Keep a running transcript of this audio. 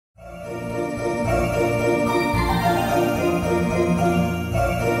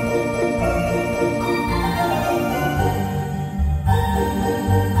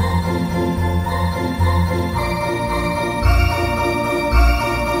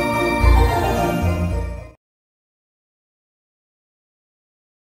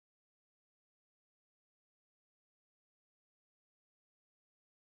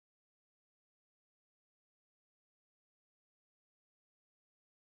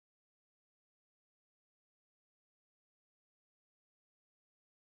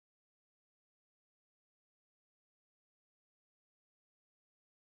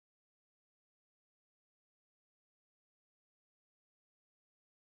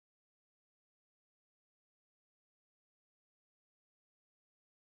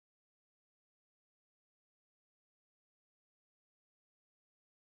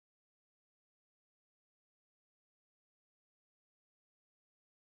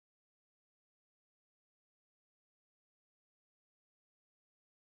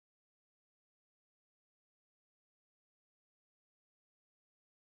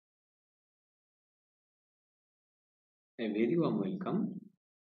A very warm welcome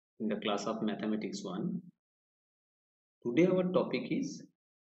in the class of Mathematics 1. Today our topic is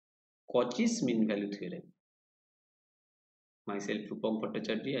Cauchy's mean value theorem. Myself Rupam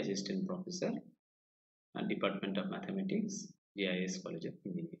Bhattacharya, Assistant Professor at Department of Mathematics, GIS College of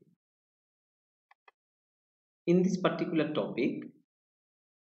Engineering. In this particular topic,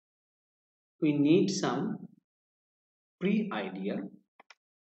 we need some pre-idea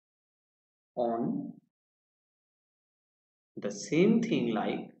on the same thing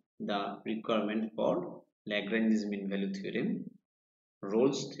like the requirement for Lagrange's mean value theorem,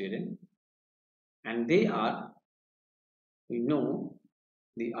 Rolle's theorem, and they are, we know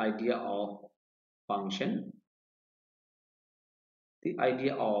the idea of function, the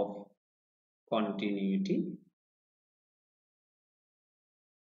idea of continuity,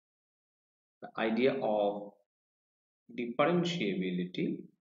 the idea of differentiability,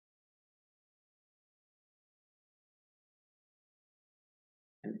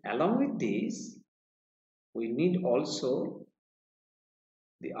 and along with this we need also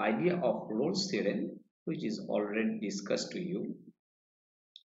the idea of Rolle's theorem, which is already discussed to you,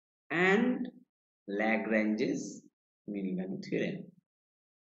 and Lagrange's mean value theorem.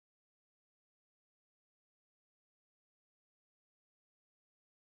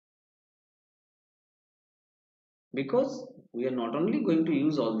 Because we are not only going to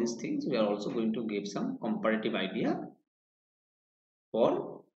use all these things, we are also going to give some comparative idea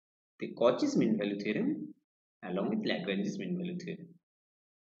for the Cauchy's mean value theorem along with Lagrange's mean value theorem.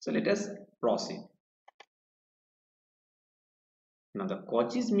 So let us proceed. Now the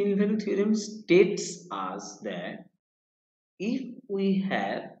Cauchy's mean value theorem states us that if we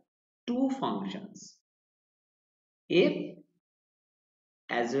have two functions f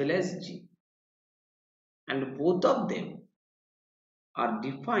as well as g, and both of them are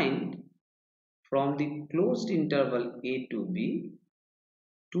defined from the closed interval a to b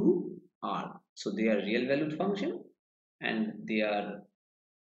to r, so they are real valued function and their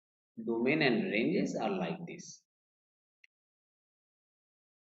domain and ranges are like this.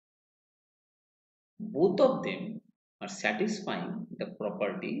 Both of them are satisfying the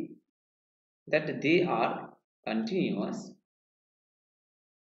property that they are continuous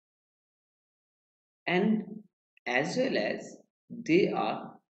and as well as they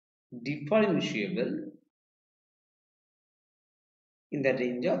are differentiable in the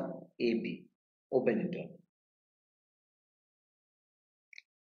range of AB, open interval.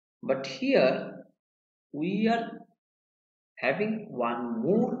 But here we are having one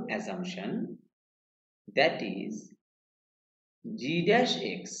more assumption, that is g dash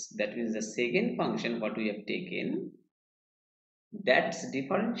x, that means the second function what we have taken, that's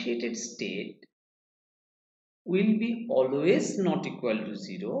differentiated state will be always not equal to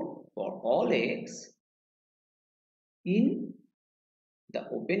 0 for all x in the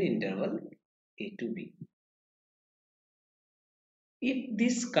open interval a to b. If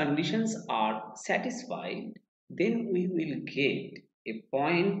these conditions are satisfied, then we will get a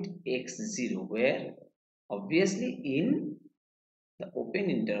point x0 where obviously in the open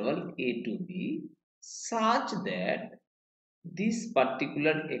interval a to b such that this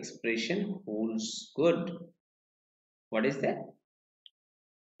particular expression holds good. What is that?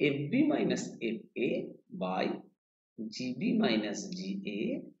 fb minus fa by gb minus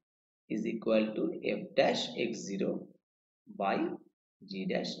ga is equal to f dash x0 by g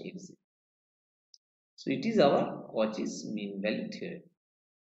dash x0. So it is our Cauchy's mean value theorem.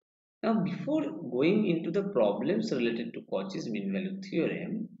 Now before going into the problems related to Cauchy's mean value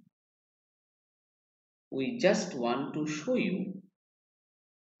theorem, we just want to show you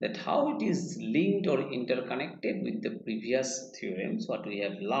that how it is linked or interconnected with the previous theorems what we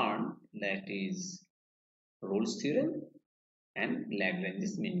have learned, that is Rolle's theorem and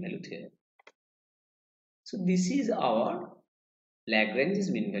Lagrange's mean value theorem. So this is our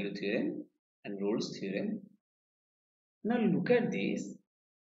Lagrange's mean value theorem and Rolle's theorem. Now look at this.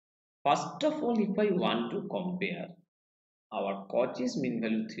 First of all, if I want to compare our Cauchy's mean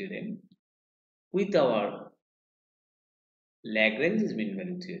value theorem with our Lagrange's mean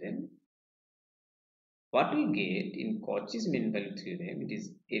value theorem, what we get in Cauchy's mean value theorem, it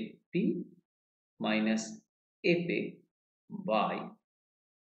is fp minus fa by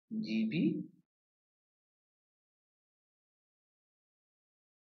gb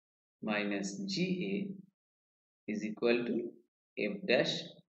minus ga is equal to f dash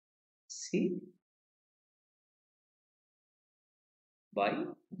c by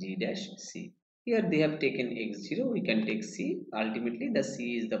g dash c. Here they have taken x0, we can take c. Ultimately the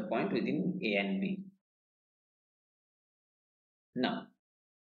c is the point within a and b. Now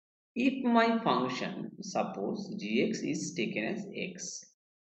If my function, suppose gx is taken as x,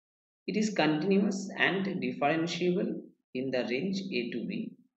 it is continuous and differentiable in the range a to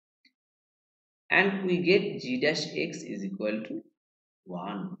b, and we get g dash x is equal to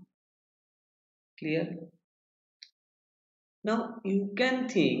 1. Clear? Now you can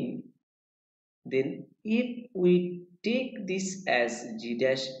think, then if we take this as g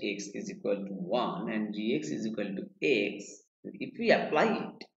dash x is equal to 1 and gx is equal to x, if we apply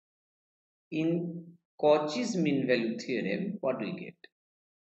it in Cauchy's mean value theorem, what we get?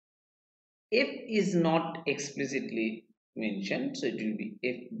 F is not explicitly mentioned, so it will be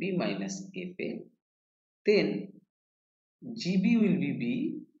fb minus fa. Then gb will be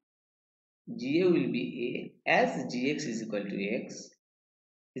b, ga will be a, as gx is equal to x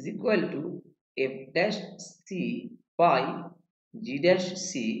is equal to f dash c by g dash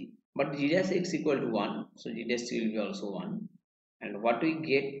c, but g dash x equal to 1, so g dash c will be also 1. And what we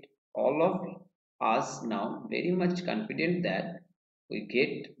get, all of us now very much confident that we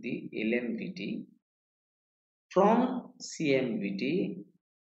get the LMVT from CMVT,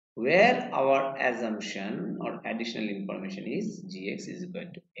 where our assumption or additional information is gx is equal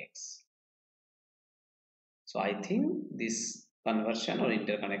to x. So I think this conversion or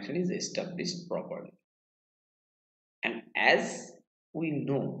interconnection is established properly. And as we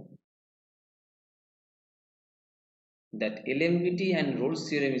know that LMVT and Rolle's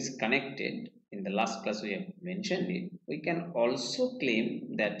theorem is connected, in the last class we have mentioned it, we can also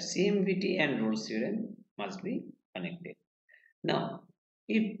claim that CMVT and Rolle's theorem must be connected. Now,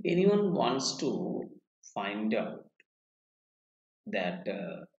 if anyone wants to find out that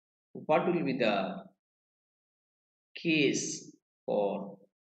what will be the case for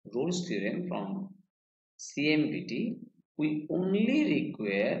Rolle's theorem from CMVT, we only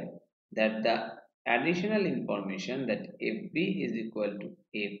require that the additional information that FB is equal to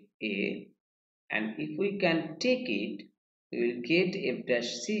FA, and if we can take it, we will get F dash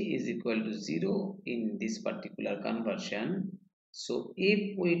C is equal to 0 in this particular conversion. So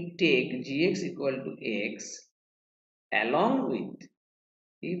if we take Gx equal to X along with,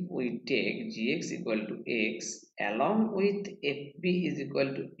 if we take Gx equal to X along with Fb is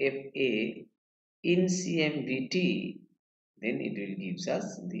equal to Fa in CMVT, then it will gives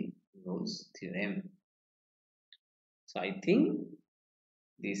us the Rolle's theorem. So I think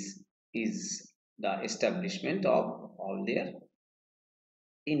this is the establishment of all their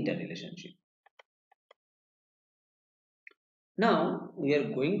interrelationship. Now we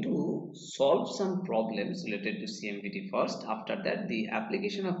are going to solve some problems related to CMVT first. After that, the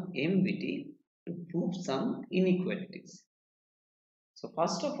application of MVT to prove some inequalities. So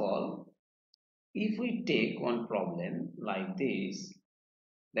first of all, if we take one problem like this,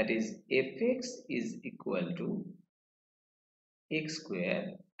 that is fx is equal to x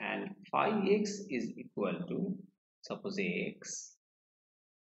square and phi x is equal to suppose x,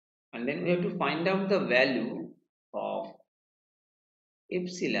 and then we have to find out the value of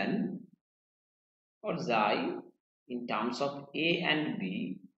epsilon or xi in terms of a and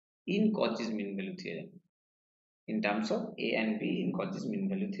b in Cauchy's mean value theorem, in terms of a and b in Cauchy's mean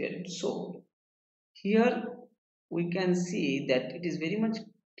value theorem. So here we can see that it is very much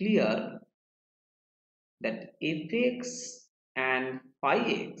clear that fx and phi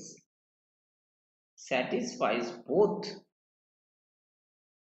x satisfies both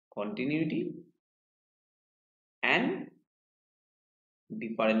continuity and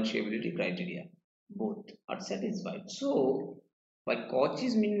differentiability criteria. Both are satisfied. So by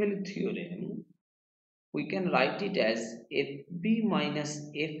Cauchy's mean value theorem, we can write it as fb minus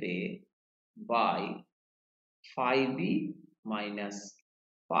fa by phi b minus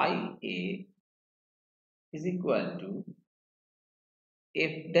phi a is equal to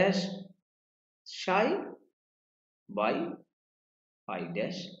f dash psi by phi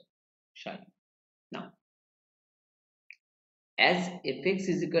dash psi. Now, as fx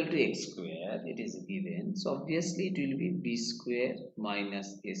is equal to x square, it is given, so obviously it will be b square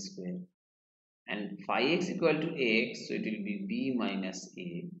minus a square, and phi x equal to x, so it will be b minus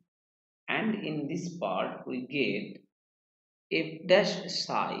a, and in this part we get f dash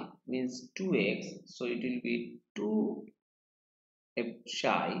psi means 2x, so it will be 2 f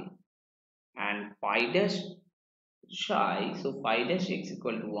psi, and phi dash psi, so phi dash x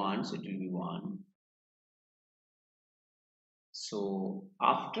equal to 1, so it will be 1. So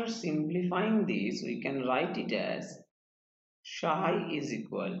after simplifying this, we can write it as psi is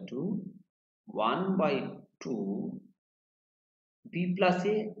equal to 1 by 2 b plus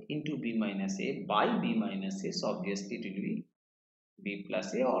a into b minus a by b minus a, so obviously it will be b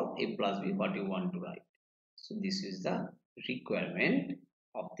plus a or a plus b, what you want to write. So this is the requirement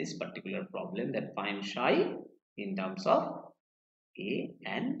of this particular problem, that find psi in terms of A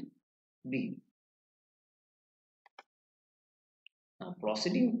and B. Now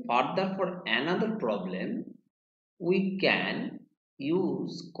proceeding further for another problem, we can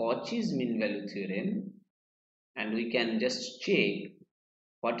use Cauchy's mean value theorem, and we can just check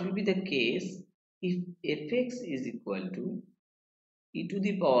what will be the case if fx is equal to e to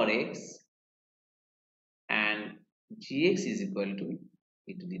the power x and gx is equal to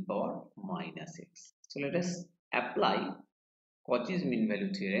e to the power minus x. So let us apply Cauchy's mean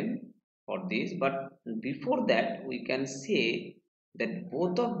value theorem for this, but before that we can say that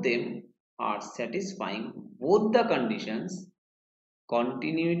both of them are satisfying both the conditions,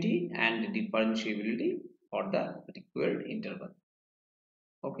 continuity and differentiability, for the required interval.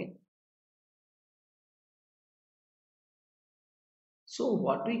 Okay, so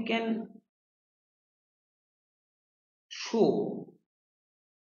what we can show,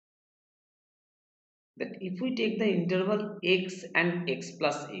 that if we take the interval x and x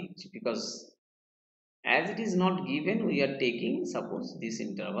plus h, because as it is not given, we are taking suppose this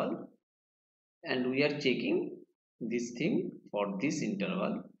interval and we are checking this thing for this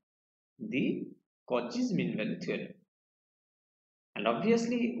interval, the Cauchy's mean value theorem. And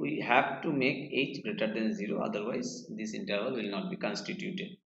obviously we have to make h greater than 0, otherwise this interval will not be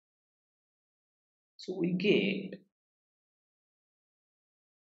constituted. So we get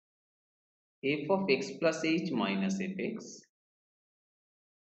f of x plus h minus fx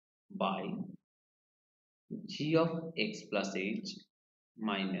by g of x plus h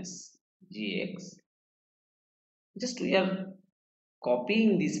minus gx. Just we are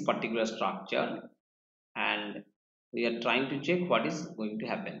copying this particular structure and we are trying to check what is going to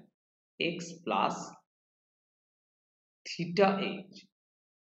happen. X plus theta h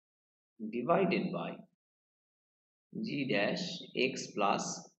divided by g dash x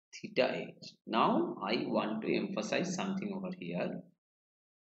plus theta h. Now I want to emphasize something over here.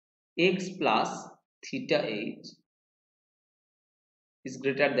 X plus theta h is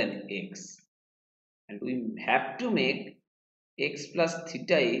greater than x, and we have to make x plus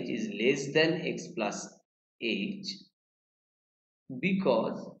theta h is less than x plus h,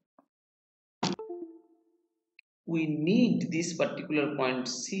 because we need this particular point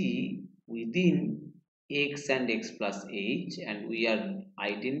C within x and x plus h, and we are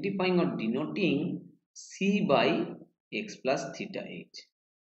identifying or denoting C by x plus theta h.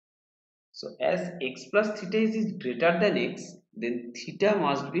 So as x plus theta h is greater than x, then theta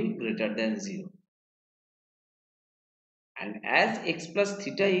must be greater than 0. And as x plus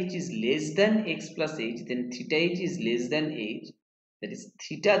theta h is less than x plus h, then theta h is less than h. That is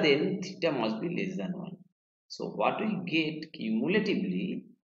theta, then theta must be less than 1. So what we get cumulatively,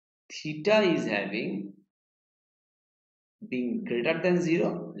 theta is having being greater than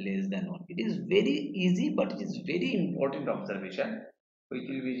 0, less than 1. It is very easy, but it is very important observation which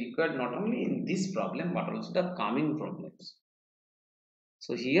will be required not only in this problem but also the coming problems.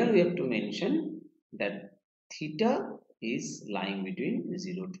 So here we have to mention that theta is lying between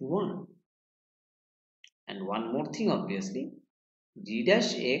 0 to 1. And one more thing, obviously, g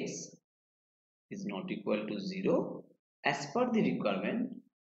dash x is not equal to 0 as per the requirement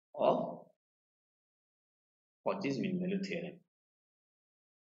of Cauchy's mean value theorem.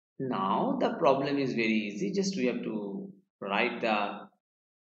 Now the problem is very easy, just we have to write the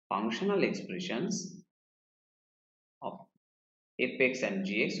functional expressions of fx and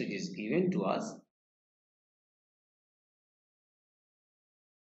gx which is given to us.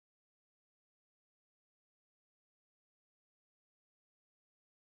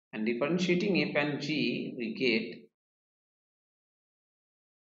 And differentiating f and g, we get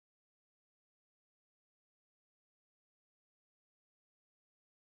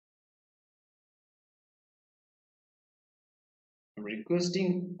I'm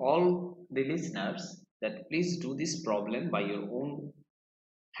requesting all the listeners that please do this problem by your own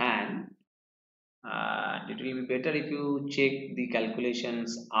hand. It will be better if you check the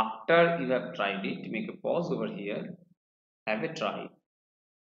calculations after you have tried it. Make a pause over here, have a try.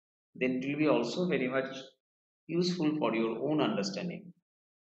 Then it will be also very much useful for your own understanding.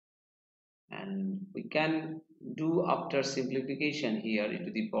 And we can do after simplification here e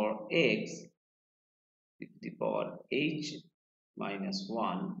to the power x e to the power h minus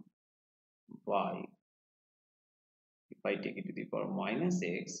 1 by, if I take it to the power minus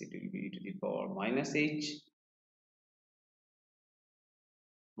x, it will be to the power minus h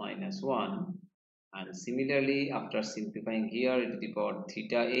minus 1, and similarly after simplifying here e to the power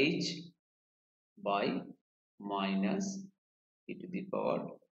theta h by minus e to the power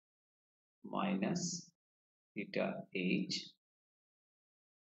minus theta h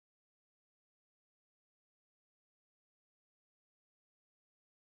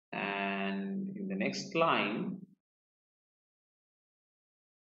next line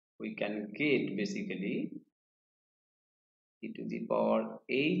we can get basically e to the power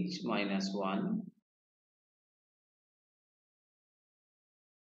h minus 1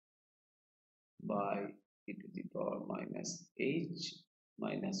 by e to the power minus h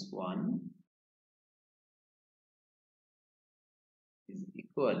minus 1 is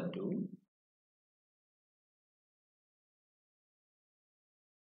equal to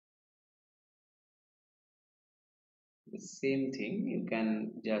the same thing. You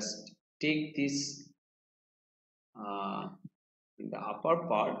can just take this in the upper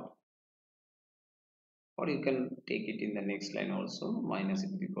part, or you can take it in the next line also, minus e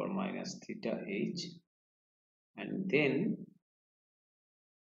to the power minus theta h, and then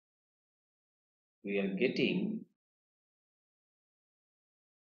we are getting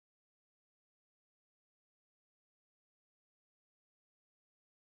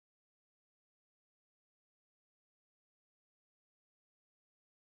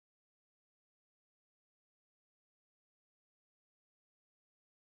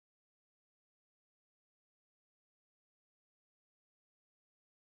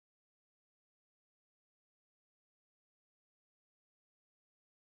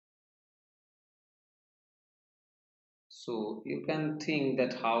so you can think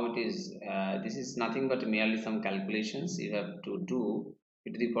that how it is. This is nothing but merely some calculations you have to do.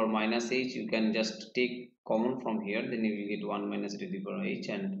 E to the power minus h, you can just take common from here, then you will get 1 minus e to the power h,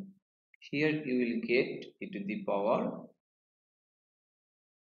 and here you will get e to the power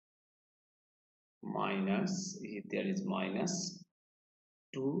minus, there is minus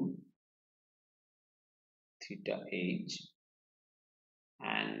 2 theta h,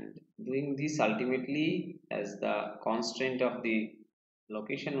 and doing this ultimately as the constraint of the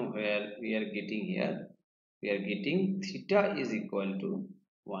location where we are getting here, we are getting theta is equal to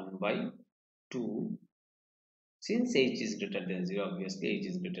 1 by 2. Since h is greater than 0, obviously h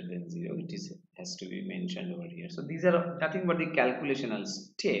is greater than 0, it is has to be mentioned over here. So these are nothing but the calculational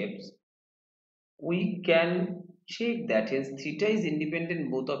steps. We can check that hence theta is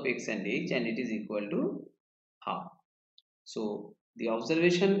independent both of x and h, and it is equal to half. So the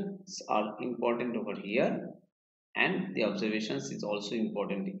observations are important over here, and the observations is also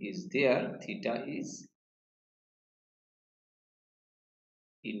important is there. Theta is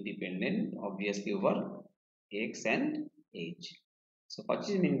independent obviously over x and h. So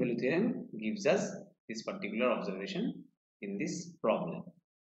Cauchy's mean value theorem gives us this particular observation in this problem.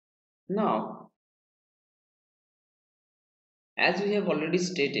 Now, as we have already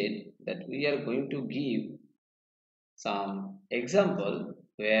stated that we are going to give some example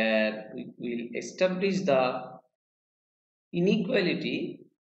where we will establish the inequality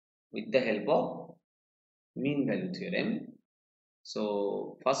with the help of mean value theorem.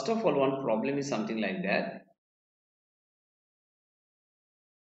 So first of all, one problem is something like that.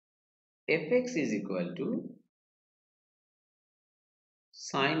 Fx is equal to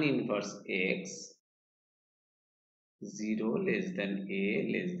sine inverse x 0 less than a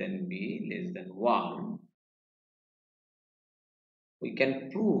less than b less than 1. We can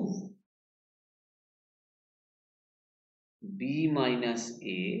prove b minus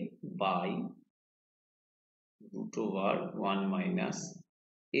a by root over 1 minus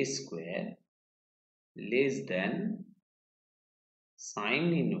a square less than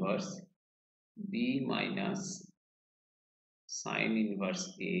sine inverse b minus sine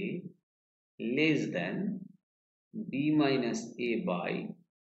inverse a less than b minus a by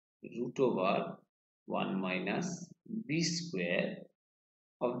root over 1 minus b square,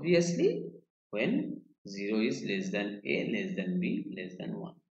 obviously when 0 is less than a less than b less than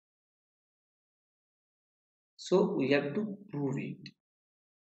 1. So we have to prove it.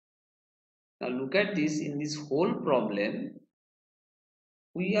 Now look at this. In this whole problem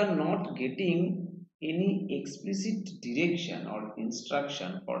we are not getting any explicit direction or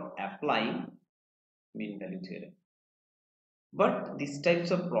instruction for applying mean value theorem, but these types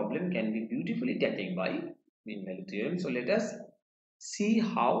of problem can be beautifully tackled by mean value theorem. So let us see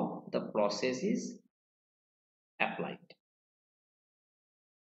how the process is applied.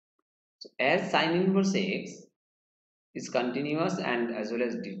 So as sine inverse x is continuous and as well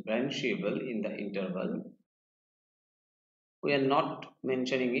as differentiable in the interval, we are not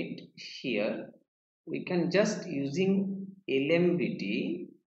mentioning it here. We can just using LMVT,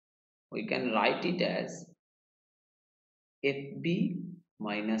 we can write it as FB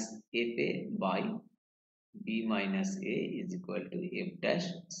minus FA by B minus A is equal to F dash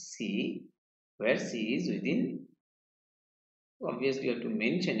C, where C is within, obviously you have to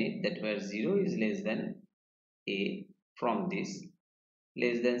mention it that where 0 is less than A from this.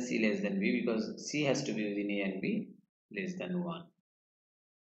 less than c less than b, because c has to be within a and b less than 1.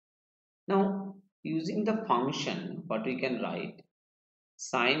 Now using the function, what we can write,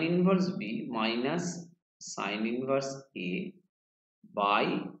 sine inverse b minus sine inverse a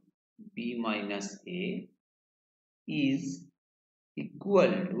by b minus a is equal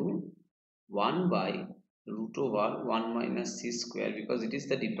to 1 by root over 1 minus c square, because it is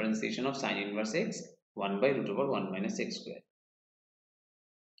the differentiation of sine inverse x, 1 by root over 1 minus x square.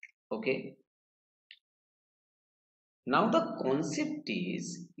 Okay. Now the concept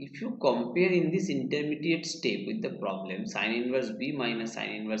is, if you compare in this intermediate step with the problem, sine inverse b minus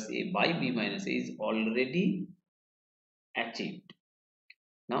sine inverse a by b minus a is already achieved.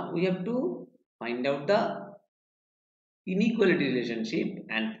 Now we have to find out the inequality relationship,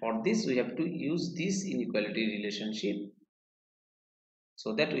 and for this we have to use this inequality relationship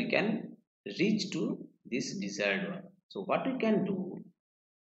so that we can reach to this desired one. So what we can do,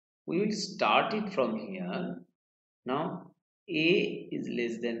 we will start it from here. Now a is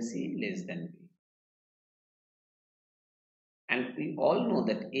less than c less than b, and we all know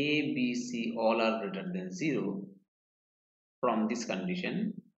that a, b, c all are greater than 0 from this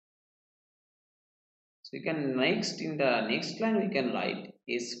condition. So we can next, in the next line we can write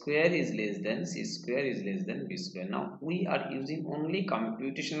a square is less than c square is less than b square. Now we are using only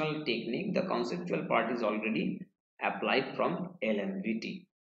computational technique, the conceptual part is already applied from LMVT.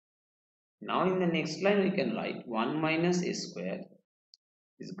 Now in the next line we can write 1 minus a square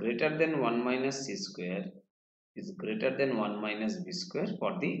is greater than 1 minus c square is greater than 1 minus b square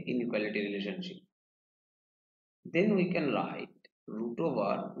for the inequality relationship. Then we can write root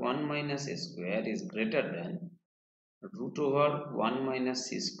over 1 minus a square is greater than root over 1 minus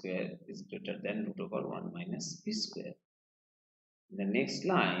c square is greater than root over 1 minus b square. In the next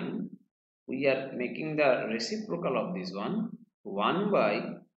line, we are making the reciprocal of this one. 1 by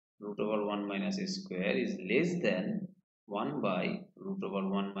root over 1 minus c square is less than 1 by root over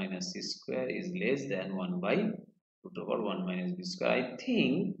 1 minus c square is less than 1 by root over 1 minus b square. I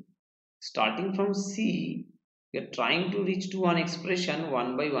think starting from c, we are trying to reach to one expression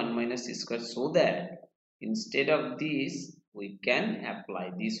 1 by 1 minus c square, so that instead of this we can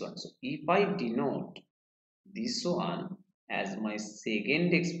apply this one. So if I denote this one as my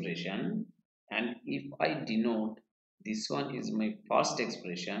second expression, and if I denote this one is my first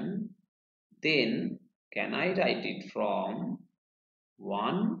expression, then can I write it from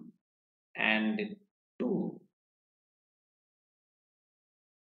 1 and 2?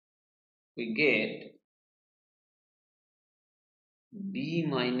 We get b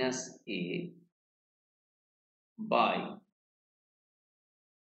minus a by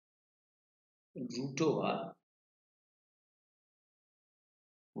root over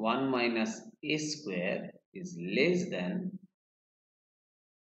 1 minus a square is less than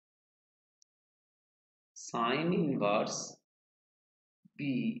sine inverse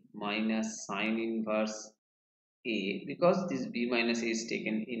b minus sine inverse a, because this b minus a is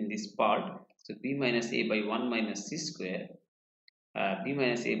taken in this part. So b minus a by 1 minus c square, b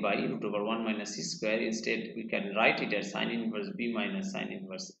minus a by root over 1 minus c square. Instead we can write it as sine inverse b minus sine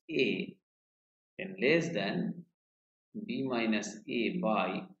inverse a, then less than b minus a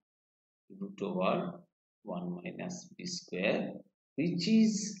by root over 1 minus b square, which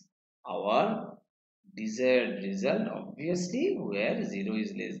is our desired result, obviously, where 0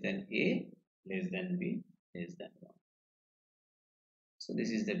 is less than a, less than b, less than 1. So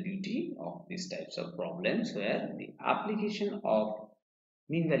this is the beauty of these types of problems, where the application of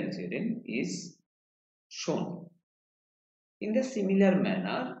mean value theorem is shown. In the similar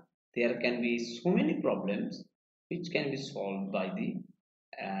manner, there can be so many problems which can be solved by the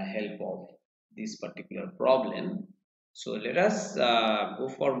help of this particular problem. So let us go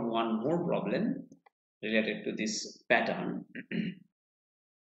for one more problem related to this pattern.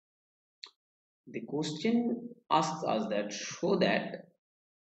 The question asks us that show that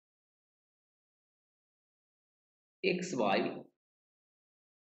xy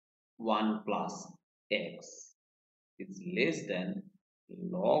 1 plus x is less than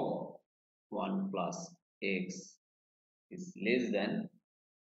log of 1 plus x is less than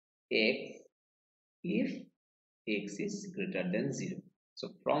x if x is greater than 0. So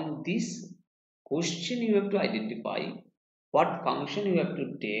from this question you have to identify what function you have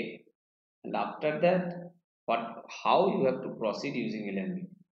to take, and after that how you have to proceed using LMV.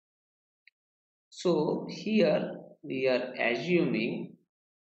 So here we are assuming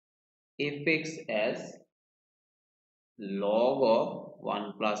fx as log of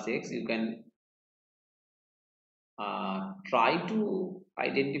 1 plus x. You can try to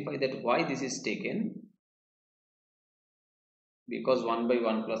identify that why this is taken. because 1 by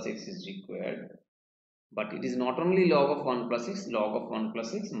 1 plus x is required, but it is not only log of 1 plus x, log of 1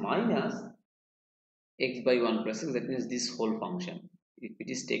 plus x minus x by 1 plus x, that means this whole function. If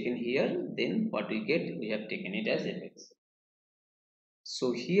it is taken here, then what we get, we have taken it as fx.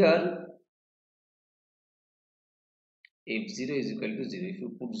 So here f0 is equal to 0. If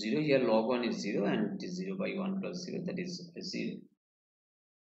you put 0 here, log 1 is 0 and it is 0 by 1 plus 0, that is 0.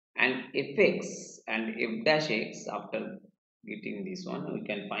 And fx and f dash x, after getting this one, we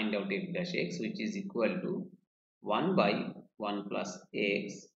can find out f dash x, which is equal to 1 by 1 plus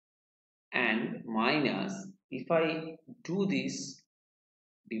x and minus, if I do this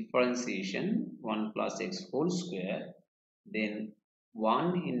differentiation 1 plus x whole square, then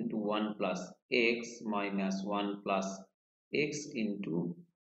 1 into 1 plus x minus 1 plus x into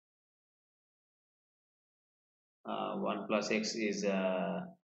 1 plus x is then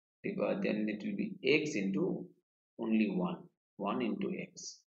it will be x into only 1 into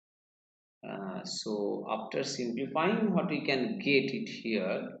x. So after simplifying, what we can get it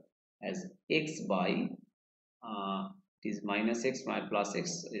here as x by it is minus x, my plus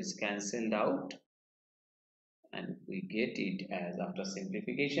x is cancelled out, and we get it as, after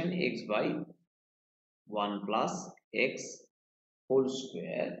simplification, x by 1 plus x whole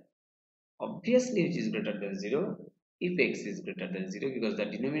square, obviously which is greater than 0 if x is greater than 0, because the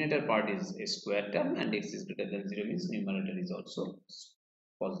denominator part is a square term and x is greater than 0 means numerator is also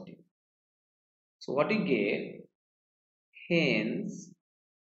positive. So what we get, hence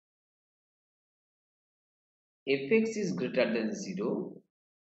fx is greater than 0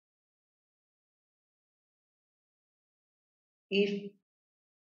 if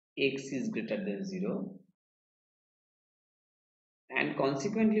x is greater than 0, and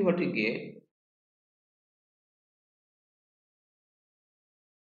consequently what we get,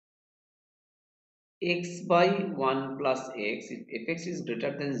 x by 1 plus x, if fx is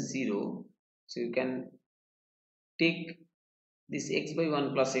greater than 0, so you can take this x by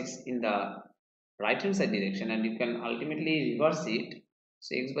 1 plus x in the right hand side direction and you can ultimately reverse it.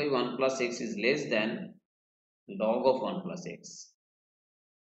 So x by 1 plus x is less than log of 1 plus x.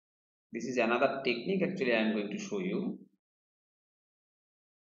 This is another technique actually I am going to show you.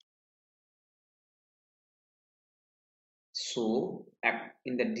 So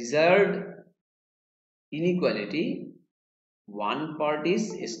in the desired inequality, one part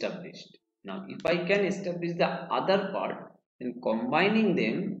is established. Now if I can establish the other part, then combining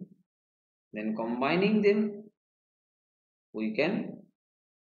them we can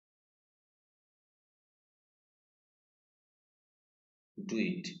do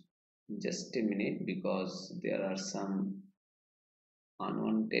it. Just a minute, because there are some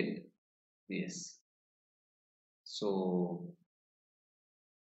unwanted, yes. So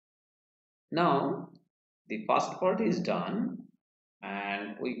now the first part is done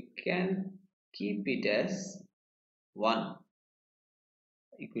and we can keep it as 1,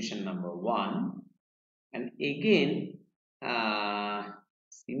 equation number 1, and again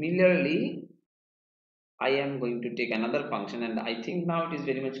similarly I am going to take another function, and I think now it is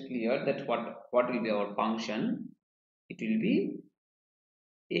very much clear that what will be our function. It will be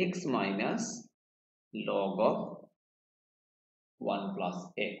x minus log of 1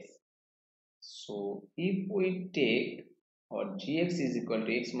 plus x. So if we take our gx is equal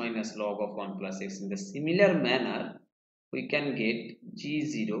to x minus log of 1 plus x, in the similar manner we can get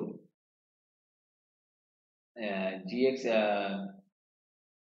g0 gx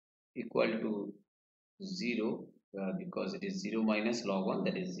equal to 0 because it is 0 minus log 1,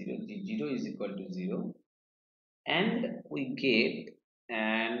 that is 0. G0 is equal to 0, and we get,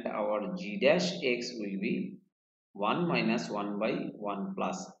 and our g dash x will be 1 minus 1 by 1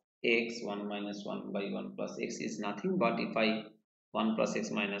 plus x. 1 minus 1 by 1 plus x is nothing but, if I 1 plus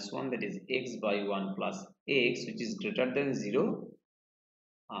x minus 1, that is x by 1 plus x, which is greater than 0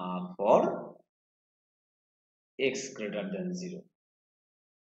 for x greater than 0,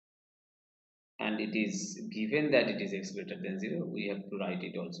 and it is given that it is x greater than 0, we have to write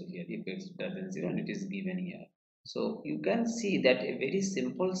it also here, if x greater than 0, and it is given here. So you can see that a very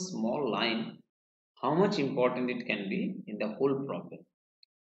simple small line, how much important it can be in the whole problem.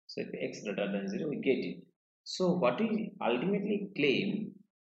 So if x greater than 0, we get it. So what we ultimately claim,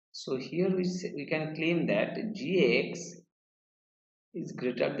 so here we can claim that gx is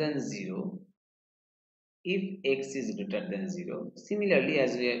greater than 0 if x is greater than 0. Similarly,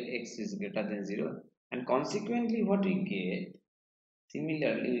 as we have x is greater than 0, and consequently what we get,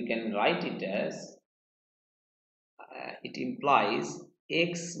 similarly we can write it as it implies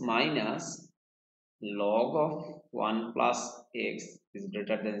x minus log of 1 plus x is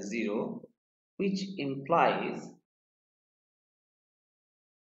greater than 0, which implies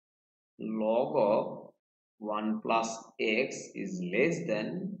log of 1 plus x is less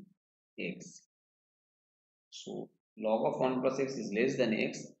than x. So log of 1 plus x is less than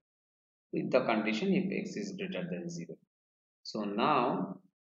x with the condition if x is greater than 0. So now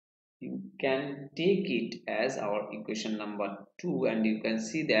you can take it as our equation number 2, and you can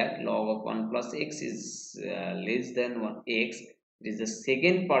see that log of 1 plus x is less than 1 x. It is the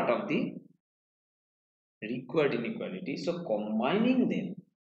second part of the required inequality. So combining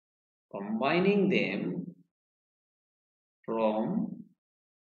them from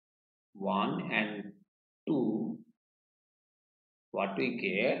 1 and 2, what we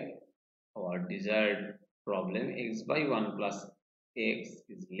get, our desired problem, x by 1 plus x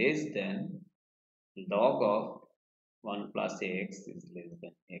is less than log of 1 plus x is less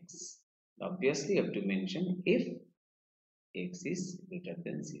than x. Obviously you have to mention if x is greater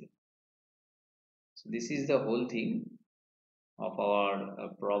than 0. So this is the whole thing of our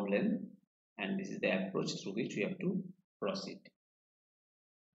problem, and this is the approach through which we have to proceed.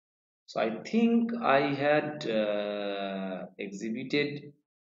 So I think I had exhibited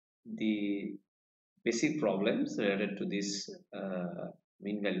the basic problems related to this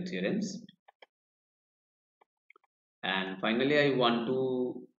mean value theorems, and finally I want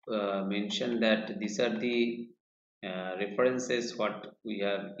to mention that these are the references what we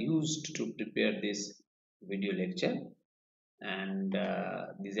have used to prepare this video lecture, and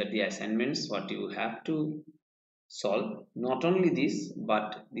these are the assignments what you have to solve. Not only this,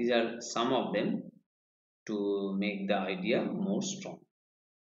 but these are some of them to make the idea more strong.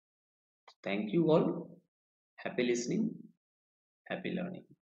 Thank you all. Happy listening, happy learning.